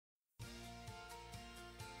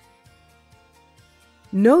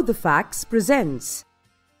Know the Facts presents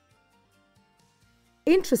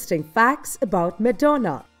Interesting Facts about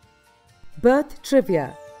Madonna. Birth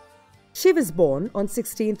Trivia. She was born on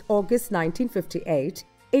 16th August 1958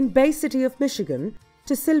 in Bay City of Michigan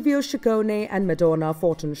to Silvio Ciccone and Madonna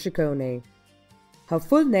Fortin Ciccone. Her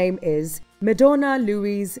full name is Madonna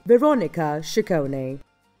Louise Veronica Ciccone.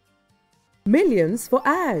 Millions for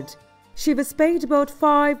ad. She was paid about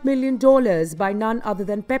 $5 million by none other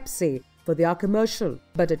than Pepsi for their commercial,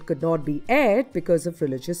 but it could not be aired because of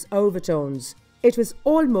religious overtones. It was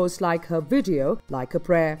almost like her video, like a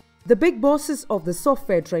prayer. The big bosses of the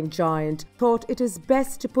software drink giant thought it is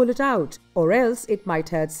best to pull it out, or else it might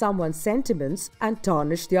hurt someone's sentiments and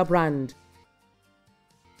tarnish their brand.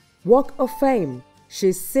 Walk of Fame.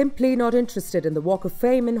 She's simply not interested in the Walk of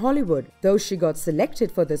Fame in Hollywood. Though she got selected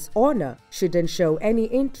for this honor, she didn't show any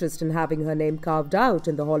interest in having her name carved out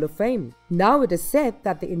in the Hall of Fame. Now it is said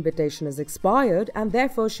that the invitation has expired and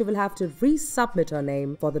therefore she will have to resubmit her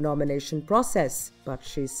name for the nomination process. But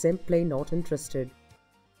she's simply not interested.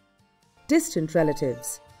 Distant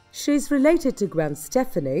relatives. She's related to Gwen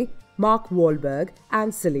Stefani, Mark Wahlberg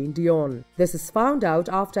and Celine Dion. This is found out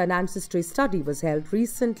after an ancestry study was held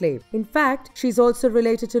recently. In fact, she's also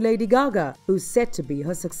related to Lady Gaga, who's said to be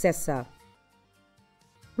her successor.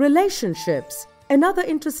 Relationships. Another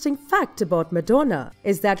interesting fact about Madonna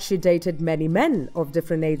is that she dated many men of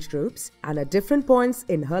different age groups and at different points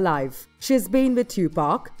in her life. She's been with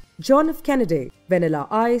Tupac, John F. Kennedy, Vanilla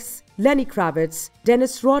Ice, Lenny Kravitz,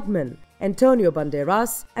 Dennis Rodman, Antonio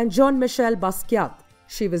Banderas and Jean-Michel Basquiat.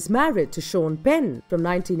 She was married to Sean Penn from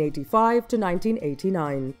 1985 to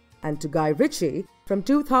 1989 and to Guy Ritchie from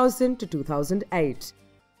 2000 to 2008.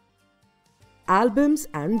 Albums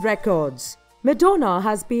and records. Madonna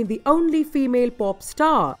has been the only female pop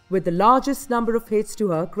star with the largest number of hits to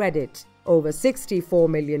her credit. Over 64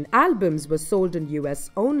 million albums were sold in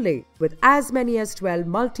US only, with as many as 12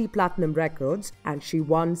 multi-platinum records, and she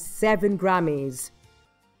won 7 Grammys.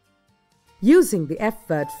 Using the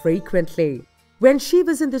F-word frequently. When she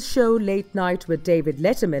was in the show Late Night with David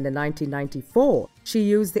Letterman in 1994, she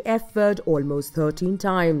used the F-word almost 13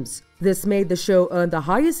 times. This made the show earn the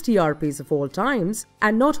highest TRPs of all times,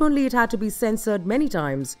 and not only it had to be censored many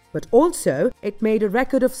times, but also it made a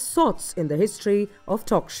record of sorts in the history of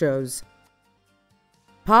talk shows.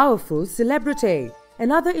 Powerful celebrity.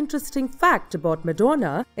 Another interesting fact about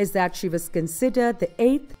Madonna is that she was considered the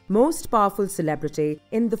 8th most powerful celebrity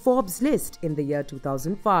in the Forbes list in the year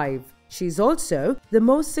 2005. She is also the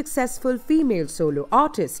most successful female solo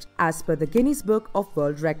artist as per the Guinness Book of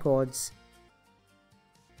World Records.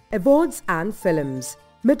 Awards and films.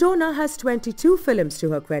 Madonna has 22 films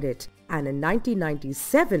to her credit, and in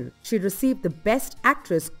 1997 she received the Best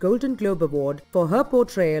Actress Golden Globe Award for her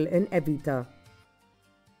portrayal in Evita.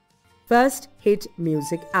 First hit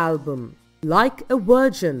music album. Like a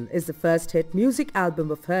Virgin is the first hit music album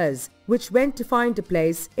of hers, which went to find a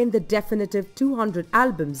place in the definitive 200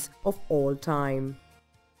 albums of all time.